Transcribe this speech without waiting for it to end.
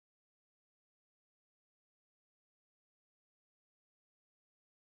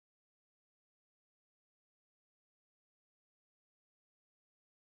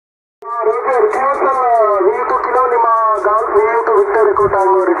V2 Kilo Lima Golf V2 Victor Echo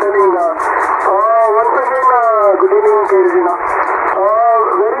Tango returning. Once again, good evening, Kerjina.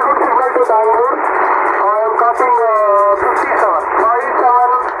 Very good signal to Bangalore. I am copying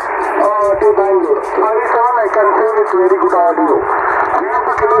 57 to Bangalore. 57, I can say it's very good audio. V2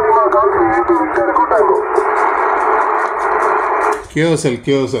 Kilo Lima Golf V2 Victor Echo Tango. QSL.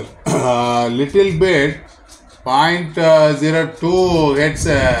 Little bit 0.02 heads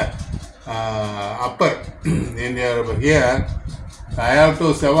upper in your here. I have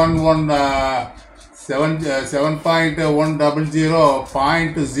to 7.100,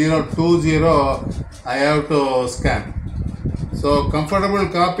 0.020 I have to scan. So comfortable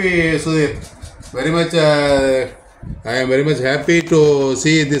copy, Sudhir. Very much I am very much happy to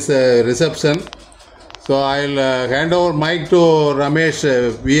see this reception. So I'll hand over mic to Ramesh.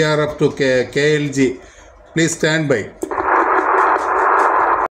 We are up to KLG. Please stand by.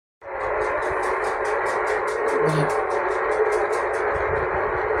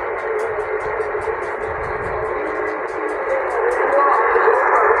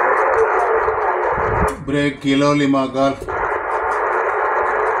 Break Kilo Lima Golf.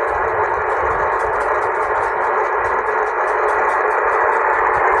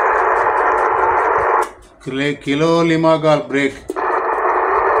 Kilo Lima Golf break.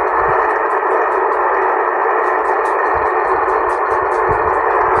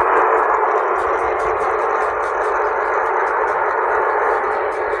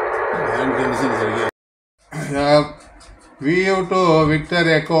 VU to Victor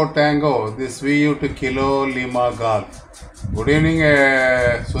Echo Tango. This VU to Kilo Lima Golf. Good evening,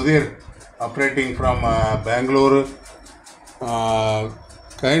 Sudhir, operating from Bangalore.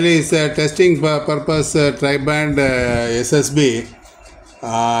 Kindly is testing purpose TRIBAND SSB.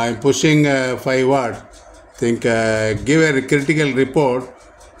 I'm pushing 5 watt. Think give a critical report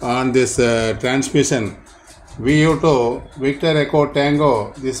on this transmission. VU to Victor Echo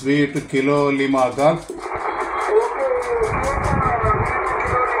Tango. This VU to Kilo Lima Golf.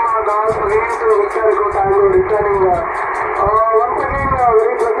 Returning. Once again,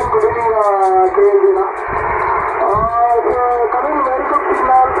 very pleasant good evening, KLG. Coming very good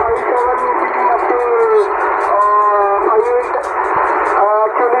signal, 57, picking up to 58.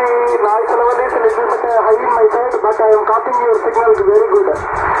 Actually, noise level is a little bit high in my side, but I am copying your signal very good. 5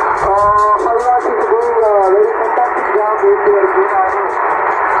 watt is doing a very fantastic job with your green audio.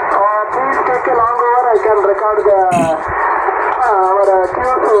 Please take a long over, I can record the our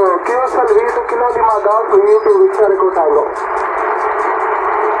QSL V2 Kilo Lima Golf V2 Victor Echo Tango.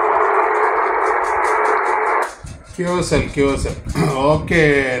 QSL.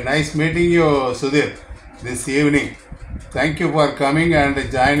 Okay, nice meeting you, Sudhir, this evening. Thank you for coming and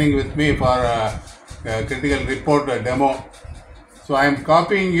joining with me for a critical report demo. So I am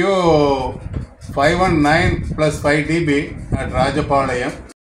copying you 519 plus 5 dB at Rajapalayam.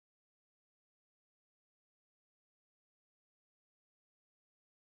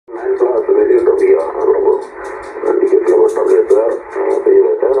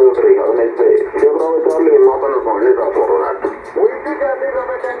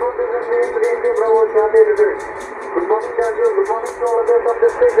 Good morning, Daniel. Good morning to all of us of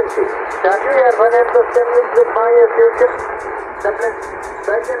this agency. Daniel, you are one of the families with my future. Dublin,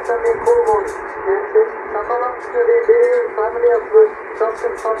 bright and sunny, cool morning. And this number of the family of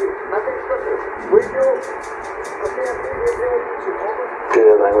Thompson Hobby. Nothing special. With you,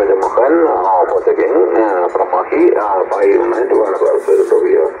 language Mohan, once again, from Mahi, by Unit, one of our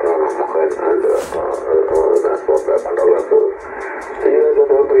Philadelphia, Mohan, and that's what the control of see you at the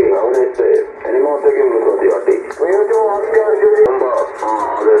delivery. How nice day. Any more taking with the RT? We have to ask number.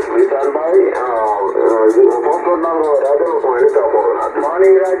 This we stand by. Post code number Raju.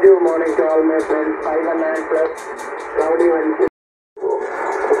 Morning, Raju. Morning to all my friends. 519 plus cloudy Wednesday.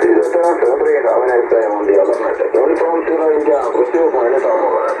 Delivery, have a nice time on the other night. Uniform 0 India, Kusu, minus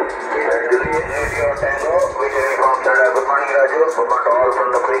over. Tango, which is informed. Good morning, Raju. Good morning to all from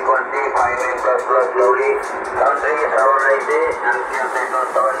the frequency 59 plus cloudy. Country 780 and CMC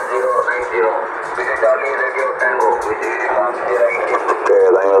 7090. Which is Charlie Radio Tango, which is informed 0 India. Okay,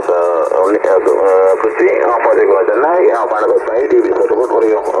 thank you, sir. Only have to proceed. Particular Chennai, find about 5 dB. So, report for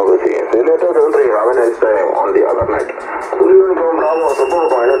you. See you later. Delivery, have a nice time on the other night. Uniform Bravo, support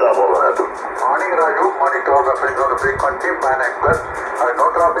minus over. Morning, Raju. Morning to all the friends on the frequency 59 plus.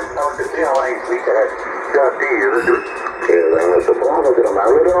 No traffic, 73 hours week ahead. Yeah, T is the dude. Okay, thank you, sir.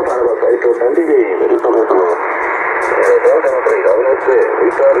 Bangalore, find about 5 to 10 dB. Very good.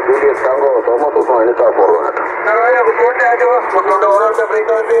 Victor Julius Tango, Thomas, minus 4. the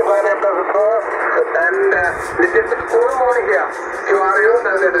frequency, and this is full morning here. QRUs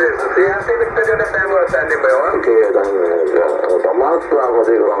and it is CRT Victoria time was standing by one. Okay, Thomas was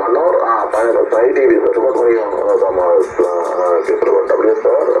the Romanor, Pi TV, what were you, Thomas, W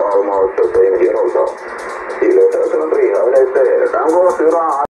star, almost the same here also.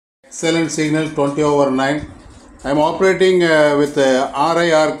 Excellent signal 20/9. I am operating with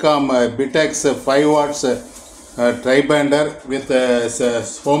Rircom Bitex 5 watts tribander with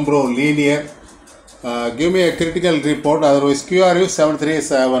Homebrew linear. Give me a critical report, otherwise QRU 73.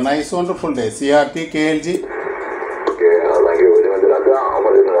 Have a nice wonderful day. CRT KLG. Okay, thank you.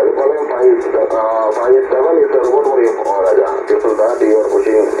 5-7 is the road for you, Raja. Before that, you are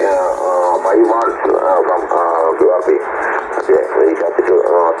pushing 5 watts from QRP. Okay, very happy to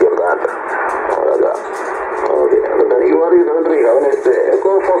hear that, Raja. Okay, and then you are in the country. Have a nice day.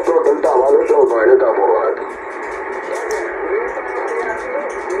 Echo first to Delta, Valu show, Delta forward.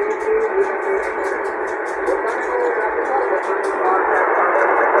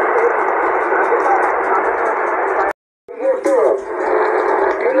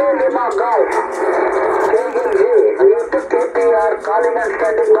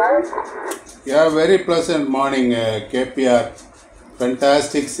 Yeah, very pleasant morning, KPR.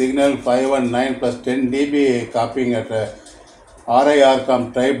 Fantastic signal 519 plus 10 dB copying at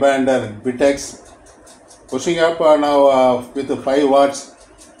Rircom tribander Bitex. Pushing up now with 5 watts.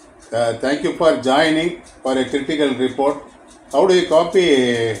 Thank you for joining for a critical report. How do you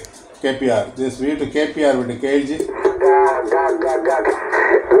copy KPR? This view to KPR with the KLG.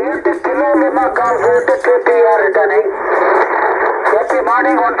 KPR returning. Happy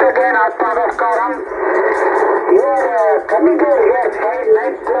morning once again, Atma Namaskaram. You are coming here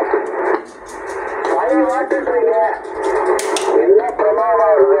 5-9 plus 5 watt here. Inna Pramava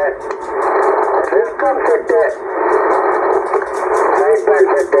Rircom set, side band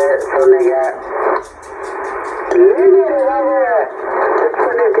set, Sonega. Linear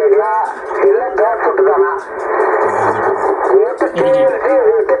explanation, illa gas utdana.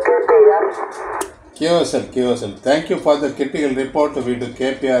 KOSL. Thank you for the critical report with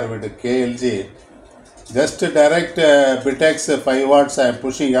KPR with KLG. Just direct Bitex 5 watts I am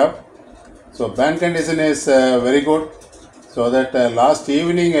pushing up. So band condition is very good. So that last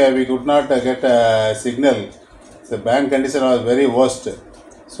evening we could not get a signal. The band condition was very worst.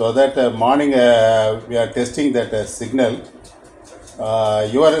 So that morning we are testing that signal. I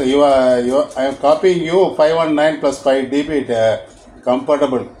am copying you 519 plus 5 dB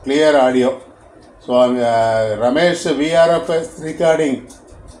comfortable clear audio. So Ramesh VRF is recording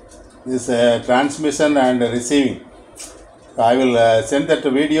this transmission and receiving. I will send that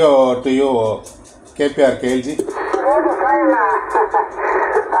video to you, KPR KLG.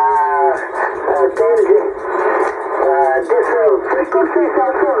 This frequency is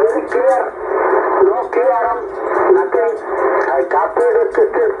also very clear. No QRM, nothing. I copied it to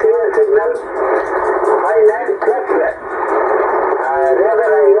clear signal. 5-9 plus.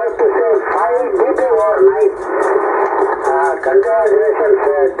 Rather, I have to say 5 dB or 9. Congratulations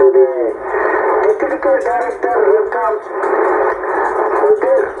to the technical director, Rircom.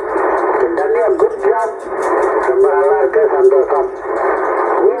 Sudhir, you done a good job. Super alarke sandosam.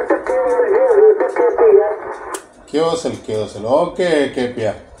 We have to KPR. KOSL. Okay,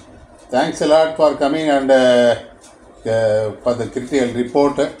 KPR. Thanks a lot for coming and for the critical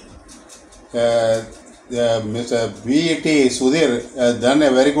report. Mr. VET Sudhir has done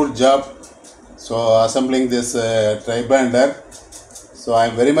a very good job. So assembling this tribander. So I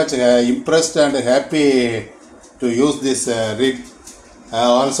am very much impressed and happy to use this rig. I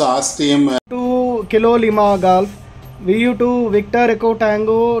also asked him 2 Kilo Lima Golf VU2 Victor Echo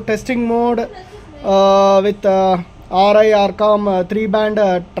Tango testing mode with Rircom 3-band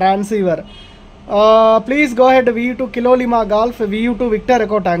transceiver. Please go ahead. VU2 Kilo Lima Golf VU2 Victor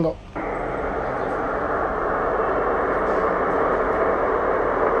Echo Tango.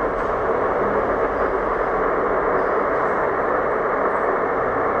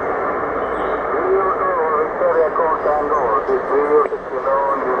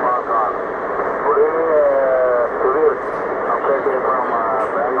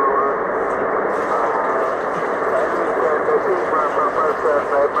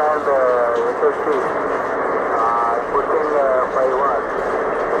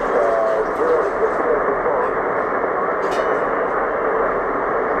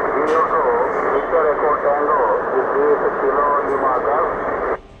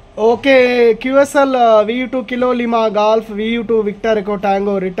 Okay, QSL VU2 Kilo Lima Golf VU2 Victor Echo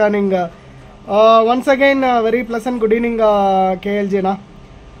Tango returning. Once again, very pleasant good evening, KLG.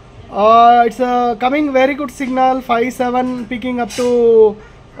 It's coming very good signal, 5.7 picking up to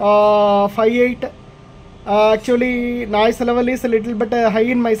 5.8. Actually noise level is a little bit high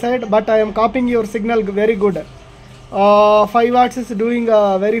in my side, but I am copying your signal very good. 5 watts is doing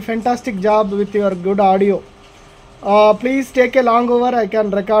a very fantastic job with your good audio. Please take a long over. I can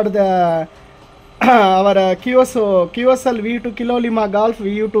record the our QSL V2 Kilo Lima Golf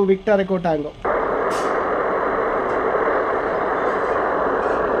VU2 Victor Echo Tango.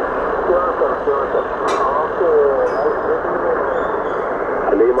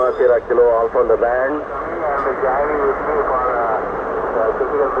 Lima Sierra Kilo Alpha on the land and joining with me for a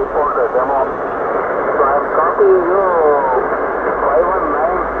technical report demo. So I am copying you